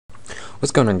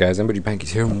What's going on, guys? Everybody, PanKacez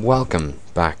here, and welcome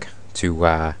back to,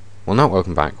 well, not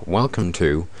welcome back, welcome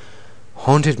to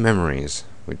Haunted Memories,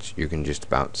 which you can just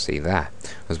about see there.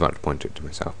 I was about to point it to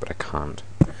myself, but I can't.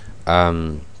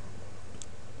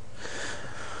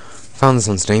 Found this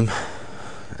on Steam,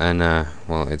 and,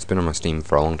 well, it's been on my Steam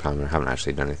for a long time, and I haven't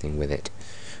actually done anything with it.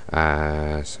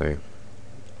 So,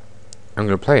 I'm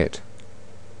gonna play it.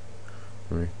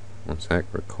 Right, one sec,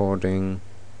 recording.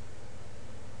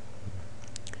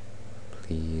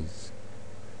 Please.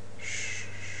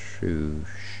 Shoosh.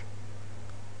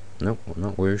 Nope,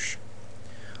 not whoosh.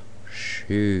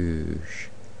 Shoosh.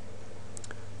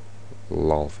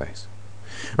 Lol face.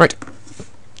 Right.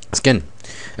 Skin.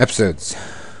 Episodes.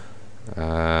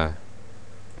 I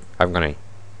haven't got any.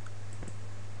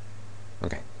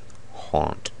 Okay.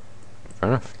 Haunt. Fair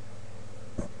enough.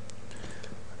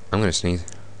 I'm gonna sneeze.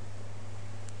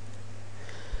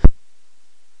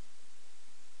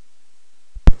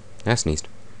 I sneezed.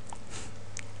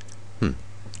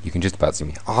 You can just about see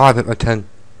me. Oh, I bit my tongue.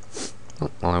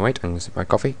 Oh, while I wait, I'm going to sip my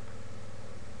coffee.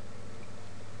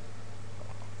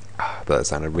 But that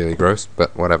sounded really gross,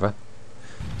 but whatever.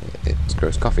 It's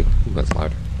gross coffee. Ooh, that's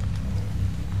loud.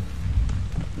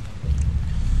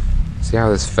 See how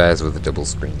this fares with the double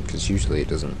screen, because usually it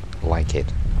doesn't like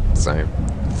it. So,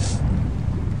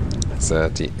 it's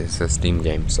a Steam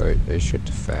game, so it should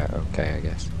fare okay, I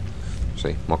guess.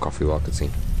 See, more coffee while I can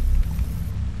see.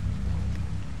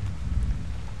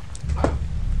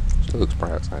 Still looks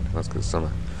bright outside. That's because it's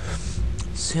summer.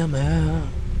 Summer.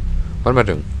 What am I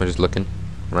doing? Am I just looking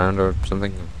around or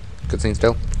something? Cutscene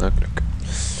still? Okay, okay.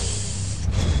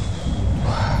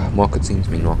 More cutscenes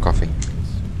mean more coffee.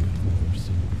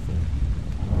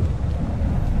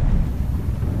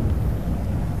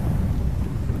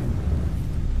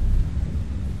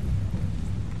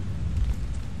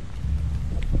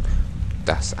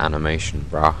 That's animation,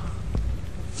 brah.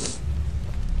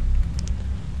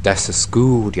 Das ist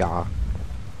gut, ja.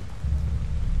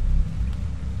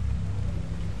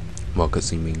 More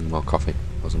cutscene meaning more coffee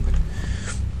or something.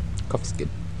 Coffee's good.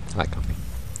 I like coffee.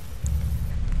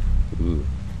 Ooh.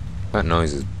 That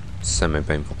noise is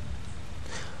semi-painful.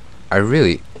 I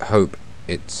really hope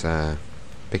it's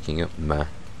picking up meh,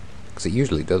 because it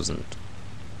usually doesn't.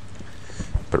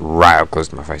 But right up close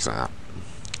to my face like that.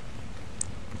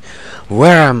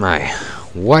 Where am I?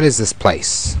 What is this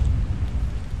place?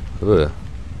 Ugh.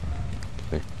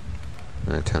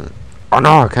 Oh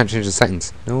no, I can't change the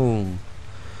settings. No.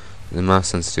 The mouse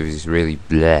sensitivity is really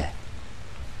bleh.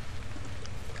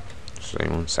 Just wait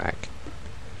one sec.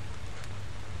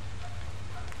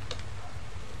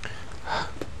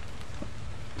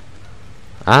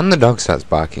 And the dog starts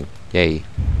barking. Yay.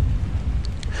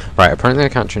 Right, apparently I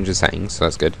can't change the settings, so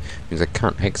that's good. Means I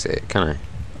can't exit it, can I?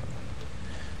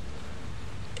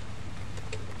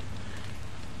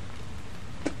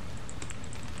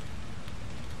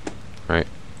 Right.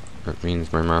 That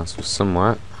means my mouse was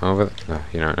somewhere over there. Oh,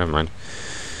 you know, never mind.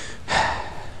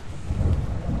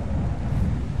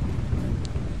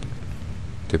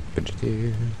 Yeah,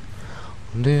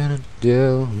 I'm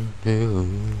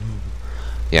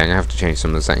gonna have to change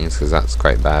some of the settings because that's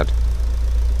quite bad.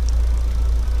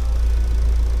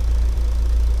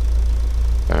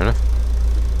 Fair enough.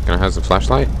 Can I have the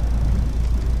flashlight?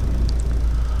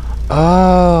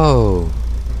 Oh!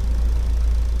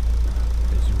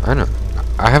 I know.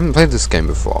 I haven't played this game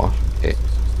before.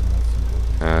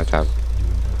 Tab.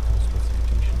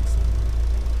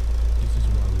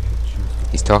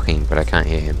 He's talking, but I can't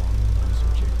hear him.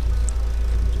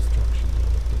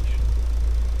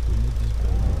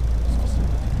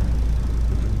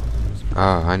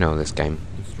 Oh, I know this game.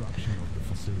 Destruction of the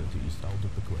facility is out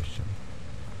of the question.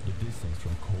 The distance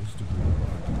from coast to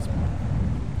boulevard is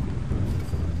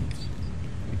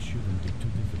it shouldn't be too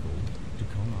difficult to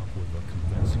come up with a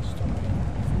convincing story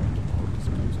before the part is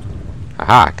close to the public.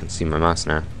 Aha, I can see my mouse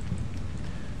now.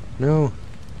 No.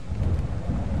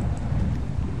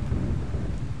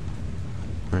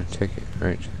 Right, take it,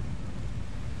 right.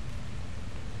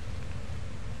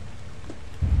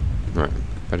 Right,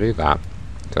 if I do that,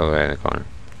 it's all the way in the corner.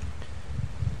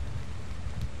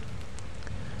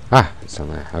 Ah, it's on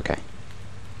there, okay.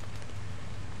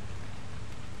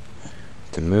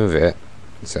 To move it,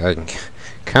 so I can...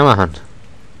 Come on!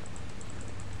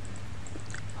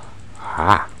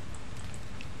 Ah!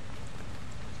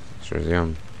 Let's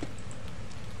resume.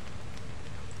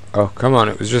 Oh, come on,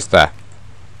 it was just there.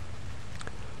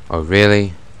 Oh,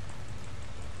 really?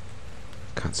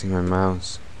 Can't see my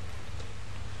mouse.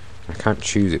 I can't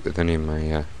choose it with any of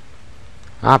my,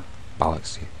 Ah,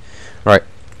 bollocks. Right.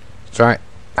 Let's try it.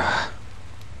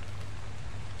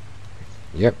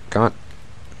 Yep, come on.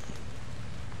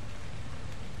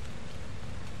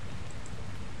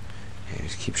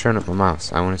 Just keep showing up my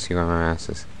mouse. I want to see where my mouse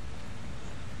is.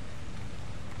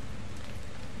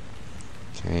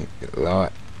 Okay, lower.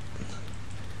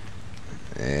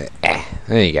 There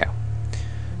you go.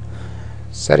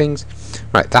 Settings.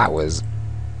 Right, that was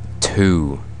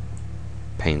too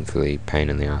painfully pain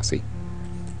in the arsey.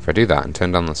 If I do that and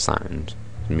turn down the sound,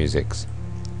 the music's,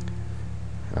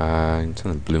 turn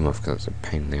the bloom off because it's a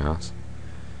pain in the arse.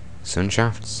 Sun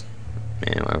shafts,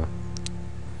 yeah, whatever.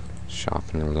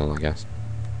 Sharpen it a little, I guess.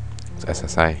 It's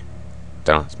SSA.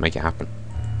 Don't know, let's make it happen.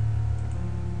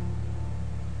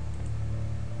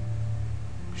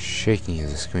 Shaking of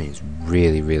the screen is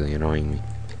really, really annoying me.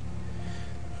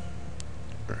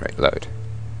 Right, load.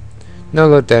 No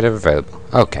load data available.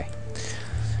 Okay.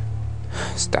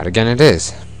 Start again it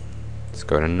is. Let's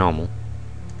go to normal.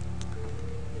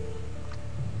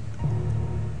 I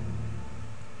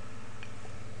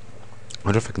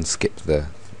wonder if I can skip the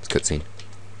cutscene.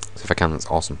 So if I can, that's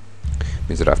awesome.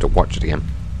 Means I don't have to watch it again.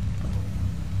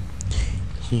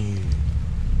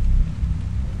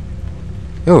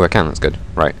 Oh, I can, that's good.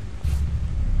 Right.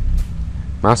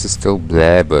 Mouse is still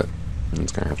there, but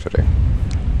it's gonna have to do.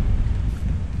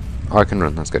 Oh, I can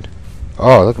run, that's good.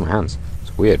 Oh, look at my hands.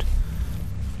 It's weird.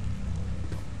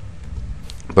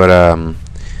 But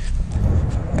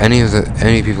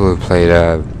any people who've played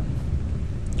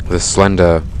the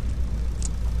Slender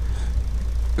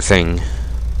thing,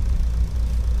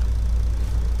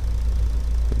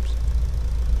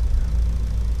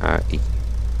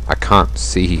 I can't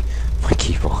see my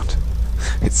keyboard.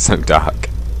 It's so dark.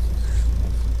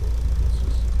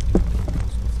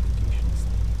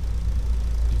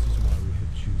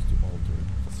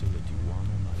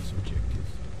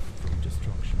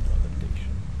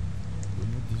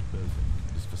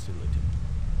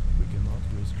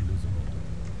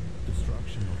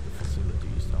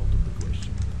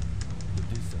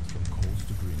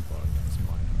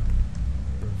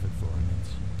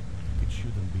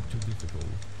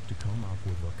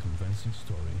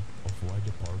 Story of why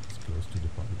the park is closed to the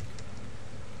public.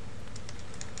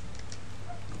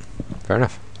 Fair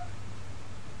enough.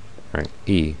 Right,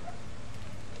 E.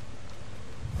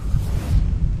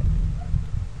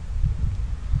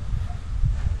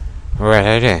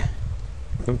 Right there.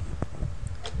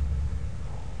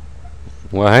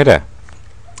 Well, there.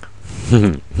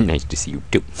 Nice to see you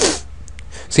too.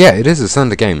 So yeah, it is a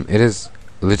Slender game. It is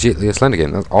legitimately a Slender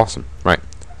game. That's awesome. Right,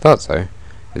 thought so.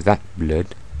 Is that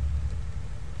blood?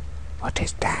 What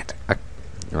is that?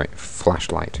 Right,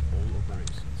 flashlight. All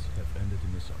operations have ended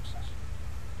in the success.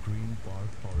 Green Park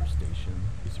Power Station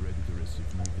is ready to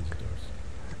receive new visitors.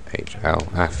 H L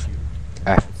F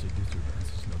F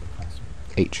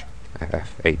H F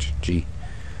F H G.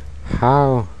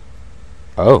 How?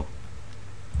 Oh.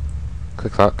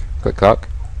 Click clock. Click clock.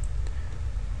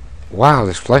 Wow,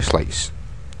 this flashlight's.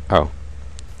 Oh.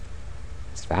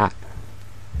 What's that?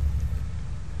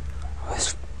 Oh,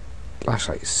 this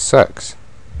flashlight sucks.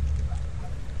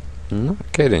 I'm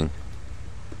not kidding.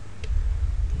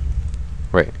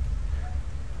 Wait.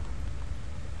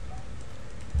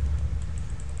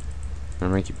 Can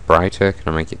I make it brighter?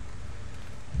 Can I make it...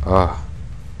 Oh.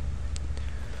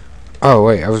 Oh,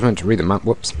 wait, I was meant to read the map.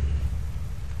 Whoops.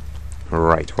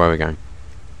 Right, where are we going?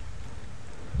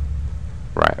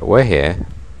 Right, we're here.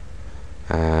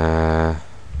 Do I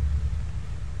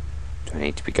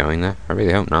need to be going there? I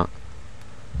really hope not.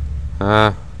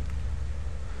 Let's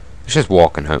just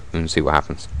walk and hope and see what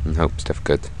happens. And hope stuff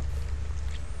good.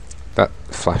 That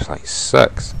flashlight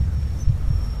sucks.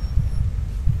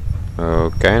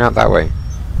 Okay, not that way.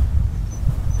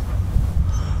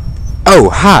 Oh,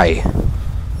 hi!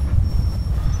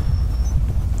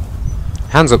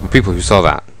 Hands up for people who saw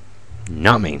that.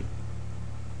 Not me.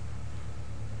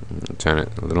 Turn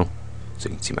it a little so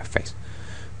you can see my face.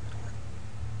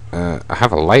 I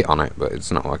have a light on it, but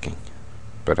it's not working.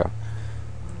 But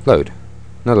load.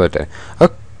 No load there.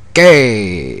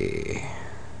 Okay.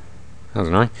 That was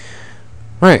annoying.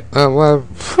 Right. Well,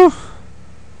 phew.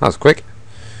 That was quick.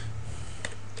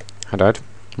 I died.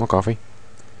 More coffee.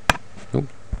 Nope.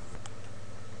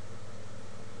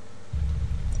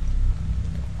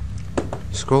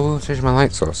 Scroll to change my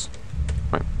light source.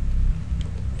 Right.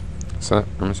 So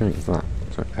I'm assuming it's that.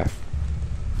 So F.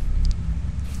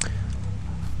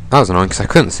 That was annoying because I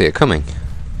couldn't see it coming.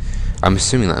 I'm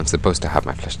assuming that I'm supposed to have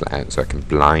my flashlight out so I can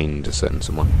blind a certain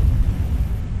someone.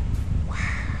 Wow.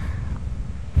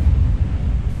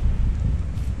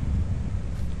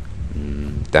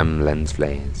 Damn lens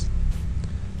flares.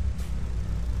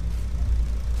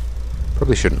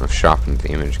 Probably shouldn't have sharpened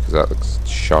the image because that looks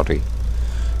shoddy.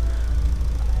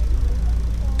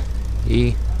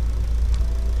 E.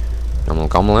 Normal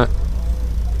omelette.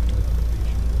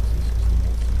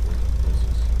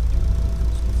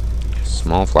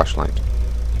 small flashlight. This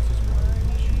is why we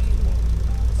choose the bottom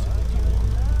of facility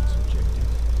 1 and its objective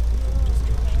before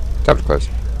destruction. Tap to close.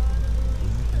 We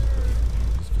need this critical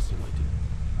in this facility.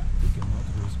 We cannot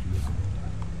risk losing it.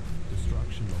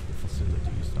 Destruction of the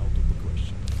facility is out of the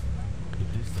question. The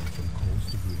distance from Coast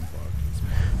to Green Park is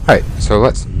miles. Right, so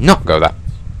let's not go that.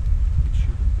 It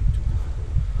shouldn't be too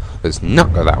difficult. Let's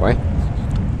not go that way.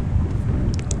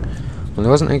 Well, it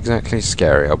wasn't exactly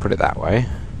scary, I'll put it that way.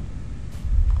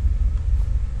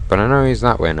 But I know he's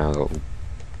that way now, little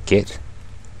git.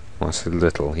 Well, I said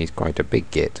little, he's quite a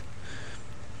big git.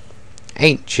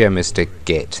 Ain't you, Mr.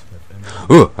 Git?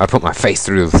 Ooh, I put my face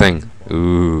through the thing.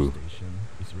 Ooh,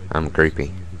 I'm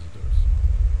creepy.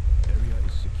 Area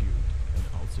is secured and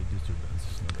outside disturbance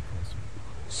is not a concern.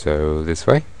 So, this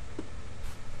way?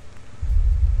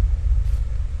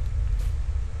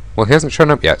 Well, he hasn't shown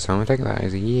up yet, so I'm gonna take that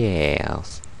as a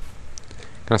yes.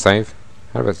 Can I save?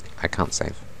 How about I can't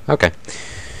save. Okay.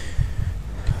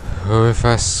 Oh, if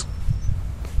I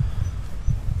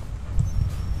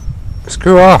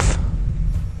screw off,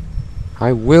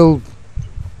 I will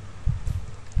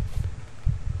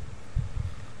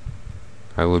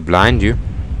blind you.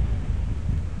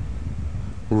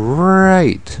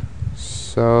 Right.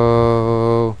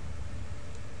 So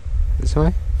this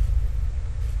way.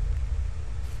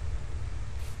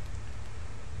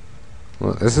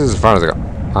 Well, this is as far as I got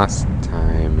last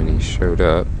time when he showed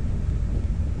up.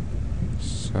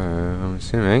 So, I'm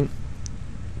assuming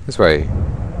this way.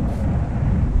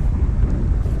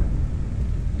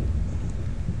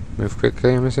 Move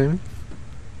quickly, I'm assuming.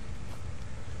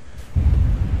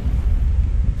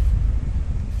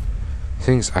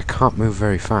 Things I can't move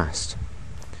very fast.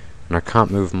 And I can't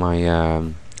move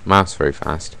my mouse very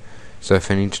fast. So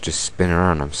if I need to just spin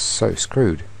around, I'm so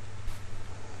screwed.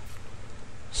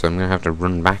 So I'm going to have to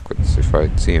run backwards if I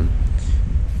see him.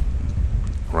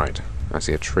 Right, I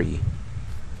see a tree.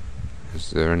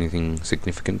 Is there anything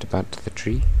significant about the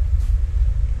tree?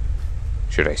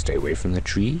 Should I stay away from the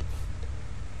tree?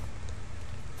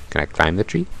 Can I climb the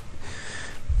tree?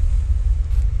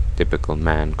 Typical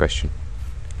man question.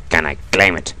 Can I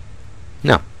climb it?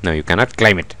 No, no, you cannot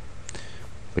climb it.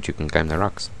 But you can climb the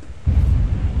rocks.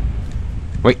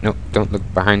 Wait, no, don't look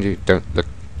behind you. Don't look.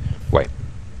 Wait.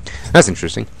 That's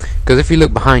interesting, because if you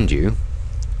look behind you,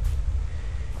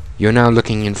 you're now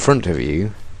looking in front of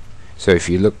you. So if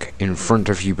you look in front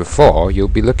of you before, you'll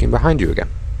be looking behind you again.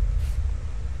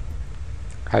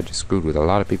 I just screwed with a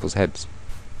lot of people's heads.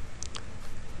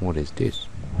 What is this?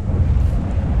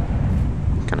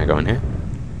 Can I go in here?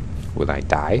 Will I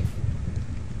die?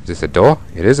 Is this a door?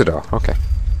 It is a door, okay.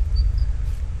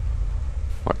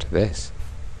 What's this?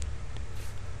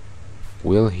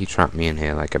 Will he trap me in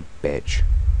here like a bitch?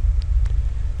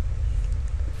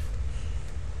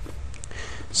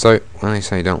 So, when they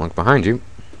say don't look behind you,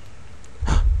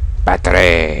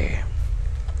 battery!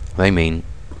 They mean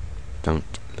don't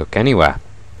look anywhere.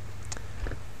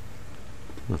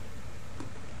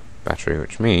 Battery,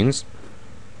 which means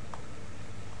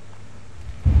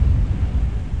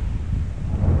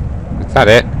is that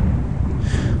it?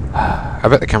 I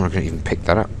bet the camera couldn't even pick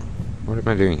that up. What am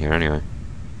I doing here anyway?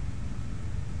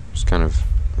 Just kind of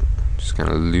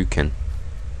looking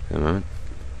at the moment.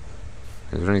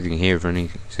 Is there anything here of any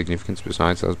significance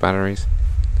besides those batteries?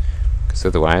 Because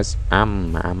otherwise,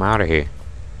 I'm out of here.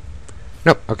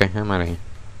 Nope. Okay, I'm out of here.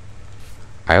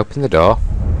 I opened the door.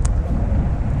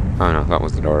 Oh no, that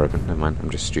was the door open. Never mind. I'm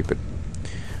just stupid.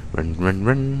 Run, run,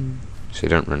 run. So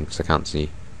don't run because I can't see.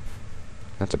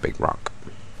 That's a big rock.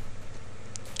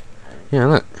 Yeah,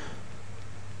 look.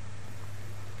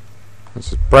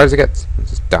 That's as bright as it gets.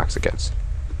 That's as dark as it gets.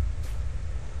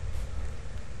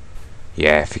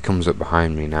 Yeah, if he comes up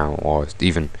behind me now, or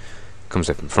even comes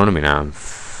up in front of me now, I'm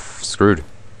screwed.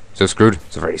 So screwed.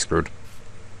 So very screwed.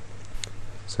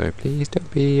 So please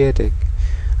don't be a dick.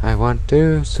 I want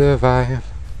to survive.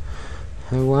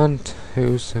 I want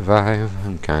to survive.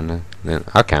 I'm kinda...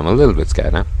 Okay, I'm a little bit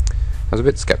scared now. I was a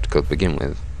bit skeptical to begin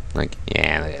with. Like,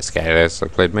 yeah, I get scared of this.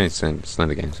 I've played many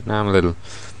Slender games. But now I'm a little...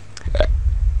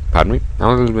 pardon me? I'm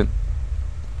a little bit...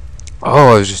 Oh,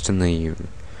 I was just in the...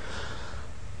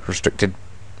 restricted...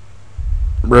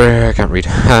 I can't read.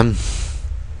 Right,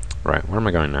 where am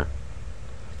I going now?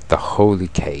 The Holy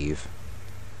Cave.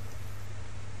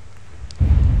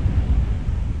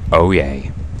 Oh,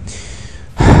 yay.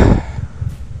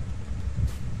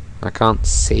 I can't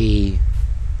see.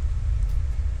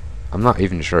 I'm not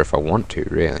even sure if I want to,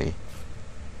 really.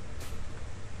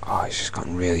 Oh, it's just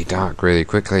gotten really dark really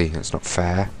quickly. That's not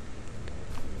fair.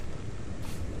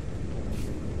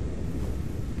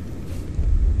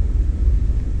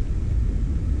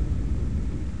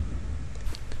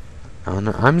 Oh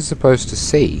no, I'm supposed to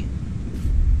see.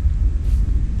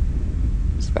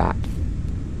 What's that?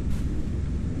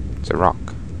 It's a rock.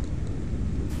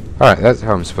 Alright, that's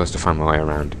how I'm supposed to find my way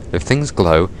around. If things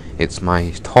glow, it's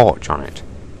my torch on it.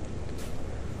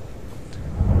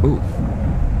 Ooh.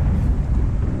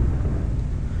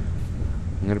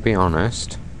 I'm gonna be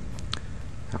honest.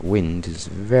 That wind is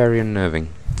very unnerving.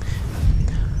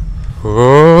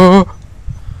 Oh!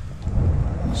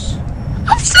 I'm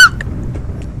stuck!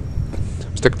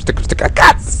 I'm stuck, I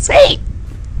can't see!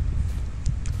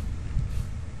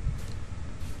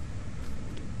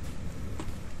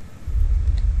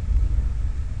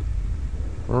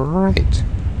 Right.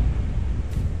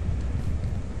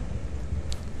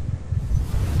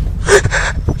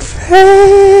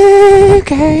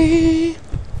 Okay.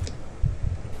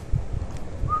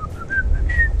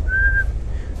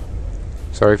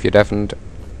 Sorry if you're deafened.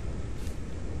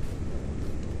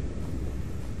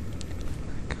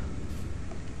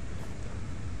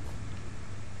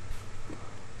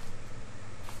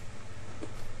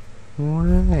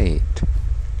 Right.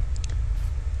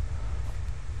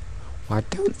 Well, I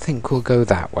don't think we'll go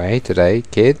that way today,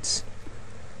 kids.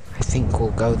 I think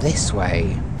we'll go this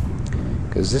way.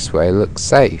 Because this way looks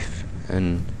safe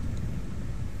and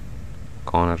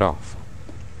cornered off.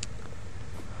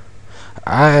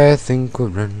 I think we'll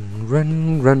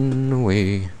run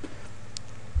away.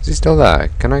 Is he still there?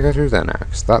 Can I go through there now?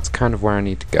 Because that's kind of where I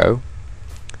need to go.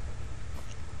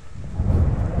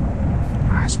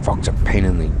 Ah, this fog's a pain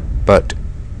in the butt.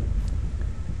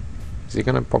 Is he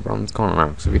gonna pop around this corner now?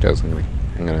 Because if he does,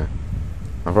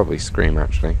 I'll probably scream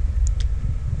actually.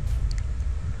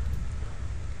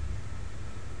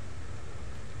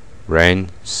 Rain,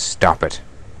 stop it.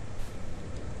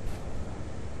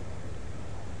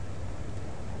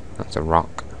 That's a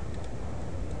rock.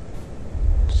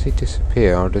 Does he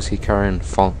disappear or does he carry on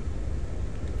fall?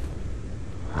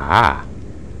 Ah.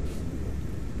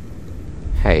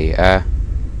 Hey,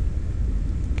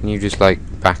 can you just like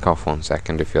back off 1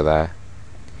 second if you're there?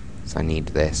 'Cause I need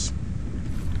this.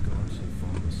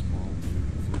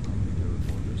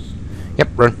 Yep,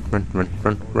 run.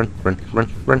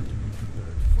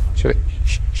 Should it?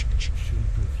 Shh.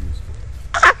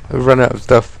 Ah! I've run out of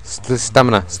stuff.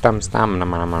 Stamina. I'm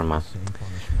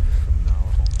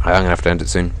gonna have to end it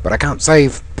soon, but I can't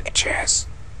save, bitches.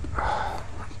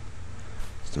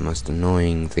 It's the most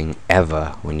annoying thing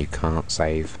ever when you can't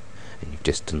save and you've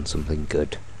just done something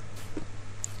good.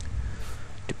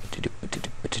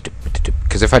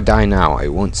 Because if I die now, I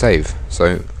won't save.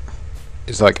 So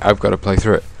it's like I've got to play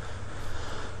through it.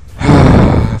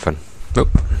 Have fun. Nope.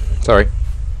 Sorry.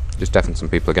 Just deafened some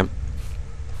people again.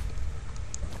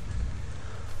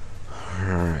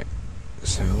 Alright.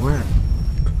 So where?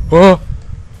 Oh!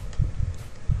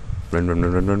 Run.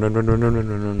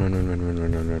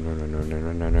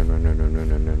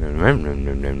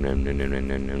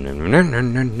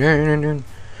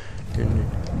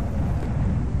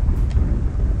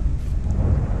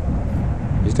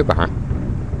 You still behind?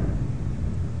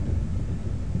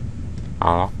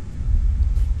 Ah.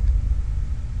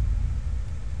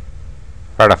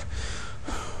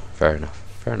 Fair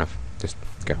enough. Just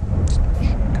go.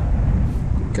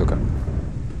 Go.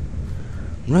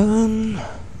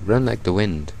 Run like the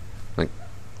wind. Like.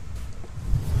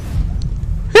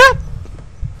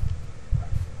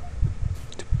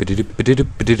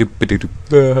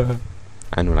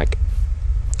 I know, like.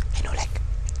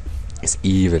 It's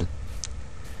evil.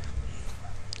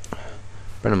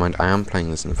 Bear in mind, I am playing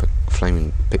this in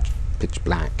flaming pitch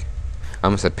black. I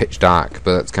almost said pitch dark,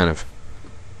 but that's kind of.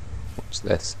 What's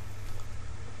this?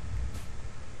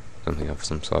 Something of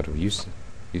some sort of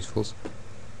usefuls.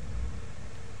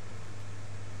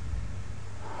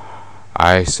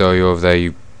 I saw you over there,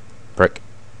 you prick.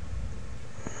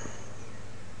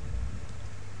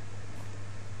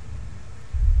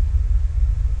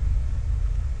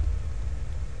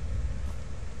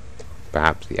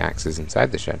 Perhaps the axe is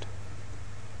inside the shed.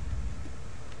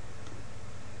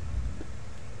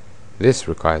 This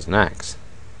requires an axe,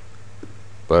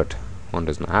 but one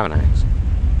does not have an axe.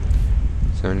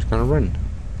 So I'm just gonna run.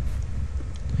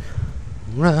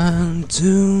 Run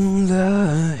to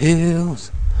the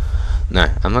hills. No,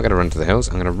 I'm not gonna run to the hills.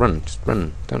 I'm gonna run. Just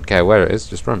run. Don't care where it is.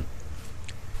 Just run.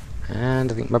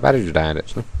 And I think my battery died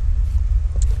actually.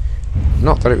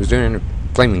 Not that it was doing any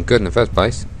flaming good in the first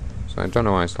place. So I don't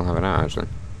know why I still have it out actually.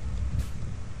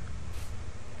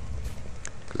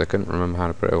 Because I couldn't remember how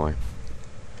to put it away.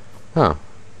 Oh.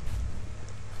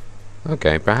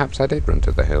 Okay, perhaps I did run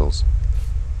to the hills.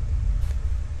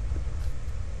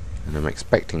 And I'm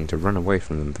expecting to run away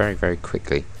from them very, very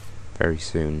quickly. Very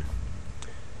soon.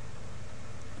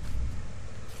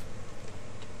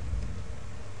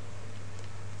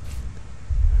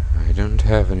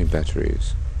 have any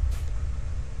batteries?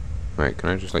 Wait, can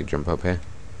I just like jump up here?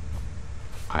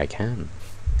 I can.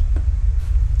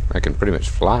 I can pretty much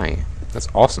fly. That's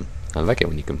awesome. I like it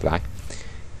when you can fly.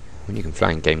 When you can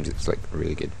fly in games, it's like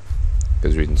really good.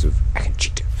 Because reasons of I can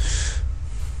cheat.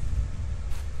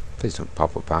 Please don't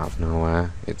pop up out of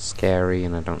nowhere. It's scary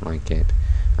and I don't like it.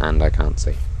 And I can't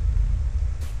see.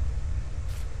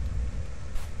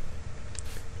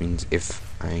 Means if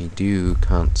I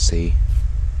can't see,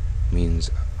 means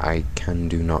I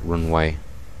do not run away.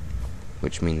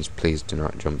 Which means please do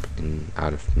not jump in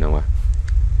out of nowhere.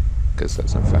 Because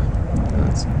that's not fair.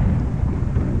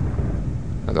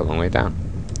 That's a long way down.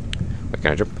 Where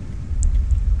can I jump?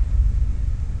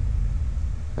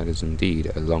 That is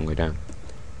indeed a long way down.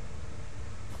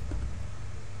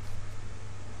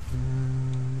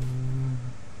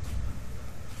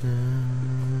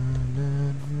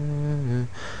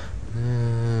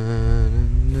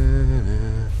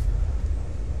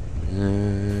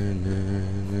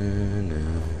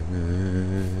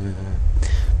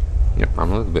 Yep,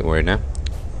 I'm a little bit worried now.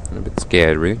 I'm a bit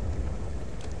scared, really.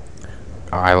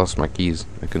 Oh, I lost my keys.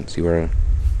 I couldn't see where.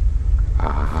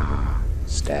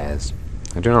 Stairs.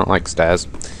 I do not like stairs.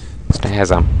 Stairs,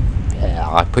 yeah,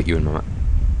 I put you in my map.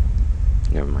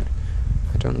 Never mind.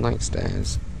 I don't like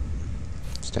stairs.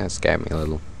 Stairs scare me a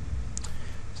little.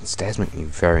 Stairs make me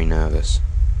very nervous.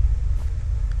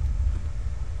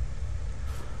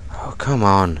 Oh, come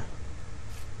on.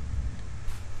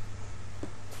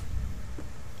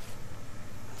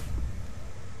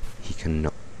 He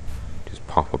cannot just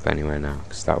pop up anywhere now,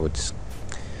 because that would just...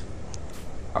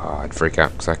 Oh, I'd freak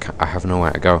out, because I have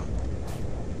nowhere to go.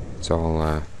 It's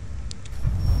all,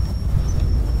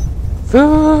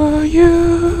 for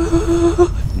you!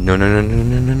 No, no, no, no,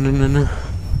 no, no, no, no, no.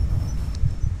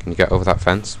 Can you get over that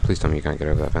fence? Please tell me you can't get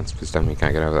over that fence. Please tell me you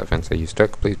can't get over that fence. Are you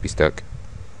stuck? Please be stuck.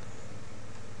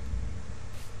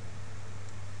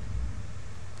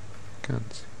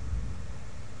 Can't see.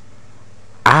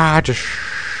 I just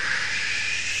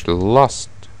lost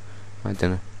my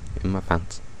dinner in my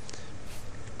pants.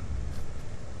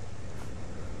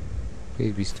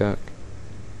 Please be stuck.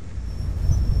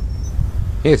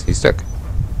 Yes, he's stuck.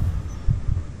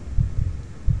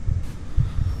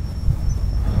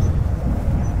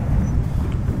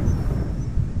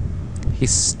 He's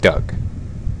stuck.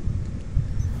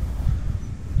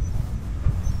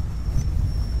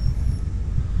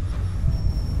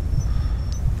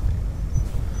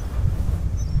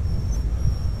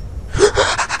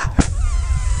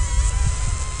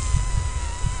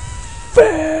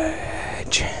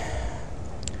 Fudge.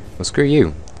 Well, screw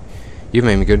you. You've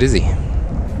made me go dizzy.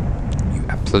 You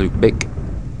absolute big.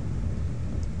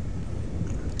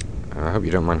 I hope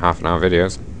you don't mind half-an-hour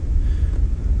videos.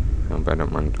 I hope I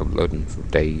don't mind uploading for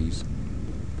days.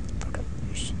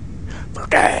 For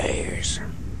days.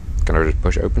 Can I just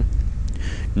push it open?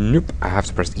 Nope. I have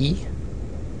to press E.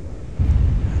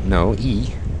 No,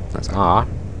 E. That's R.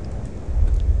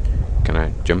 Can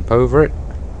I jump over it?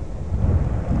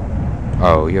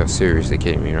 Oh, you're seriously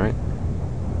kidding me, right?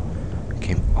 I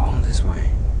came all this way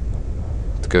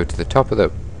to go to the top of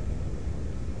the...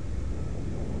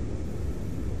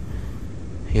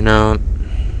 You know,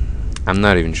 I'm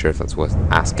not even sure if that's worth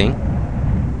asking.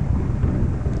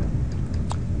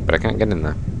 But I can't get in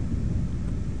there.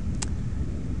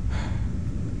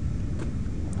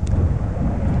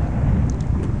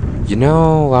 You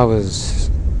know, I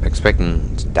was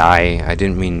expecting to die. I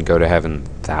didn't mean go to heaven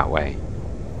that way.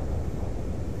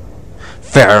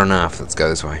 Fair enough, let's go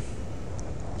this way.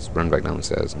 Let's run back down the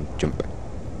stairs and jump back.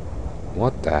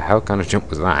 What the hell kind of jump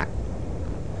was that?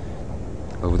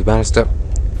 Over the banister.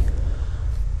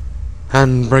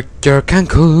 And break your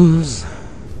cankles.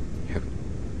 Yep.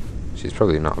 She's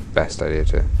probably not the best idea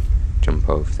to jump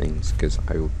over things, because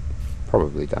I will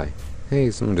probably die.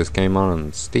 Hey, someone just came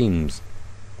on Steams.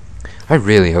 I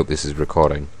really hope this is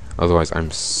recording. Otherwise, I'm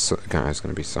going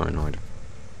to be so annoyed.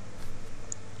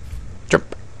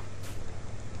 Jump.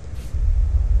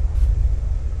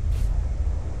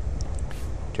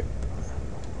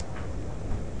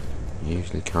 You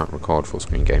usually can't record full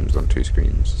screen games on 2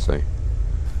 screens, so... I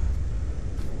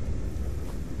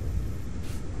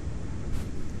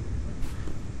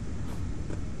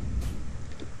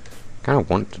kind of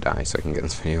want to die so I can get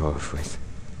this video over with.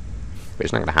 But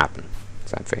it's not going to happen.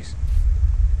 Sad face.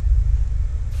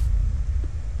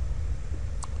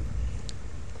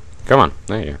 Come on,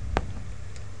 there you go.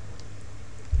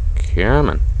 Come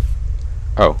on.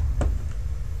 Oh.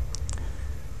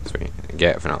 That's what you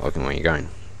get for not looking where you're going.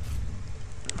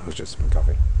 It was just some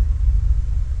coffee.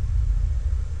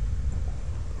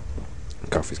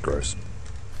 Coffee's gross.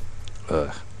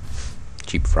 Ugh.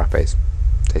 Cheap frappes.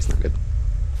 Tastes not good.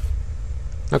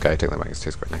 Okay, I take that back. It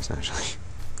tastes quite nice actually.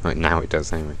 Like now it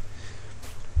does anyway.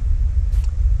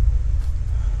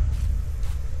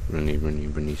 Runny, runny,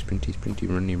 runny, sprinty, sprinty,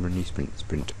 runny, runny, sprint,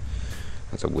 sprint.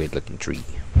 That's a weird looking tree.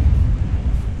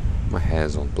 My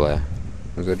hair's all blur.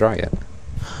 Is it dry yet?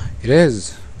 It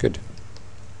is! Good.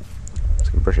 Let's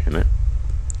go brush it in a minute.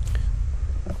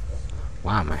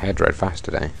 Wow, my hair dried fast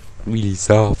today. Really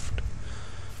soft.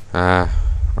 Where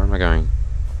am I going?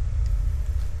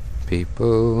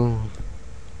 People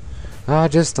are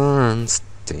just on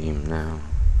Steam now.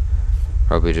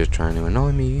 Probably just trying to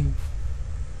annoy me.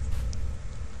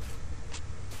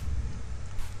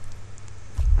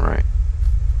 Right.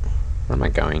 Where am I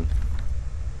going?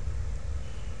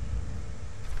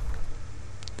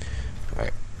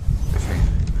 Right.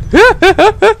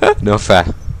 No fair.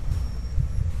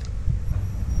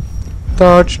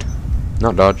 Dodged.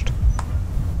 Not dodged.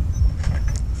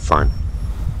 Fine.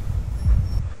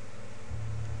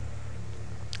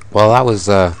 Well, that was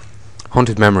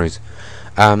Haunted Memories.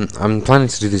 I'm planning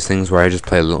to do these things where I just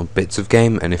play little bits of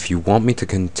game, and if you want me to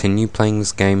continue playing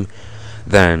this game,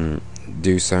 then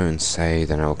do so and say,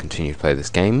 then I will continue to play this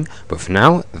game. But for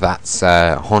now, that's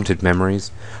Haunted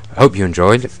Memories. I hope you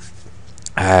enjoyed.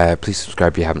 Please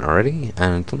subscribe if you haven't already,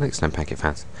 and until next time, PanKacez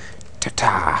fans.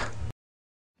 Ta-ta!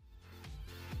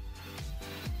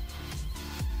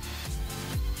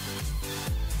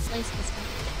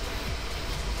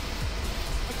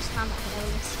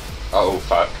 Oh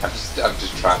fuck, I've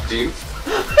just trapped you.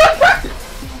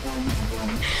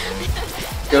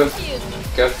 Go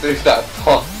through that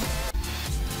pot.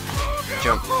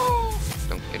 Jump.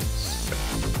 Don't get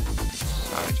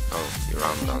inside. Oh, your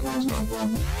arm's on as well.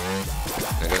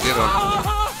 Now go the other one.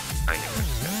 I know what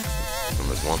to do. Done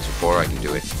this once before, I can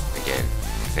do it again,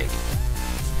 I think.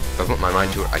 If I put my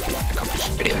mind to it, I can accomplish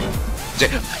anything.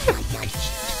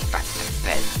 That's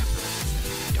then.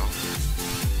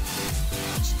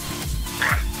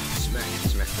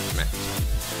 Smack.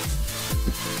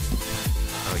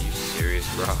 Are you serious,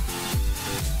 bro?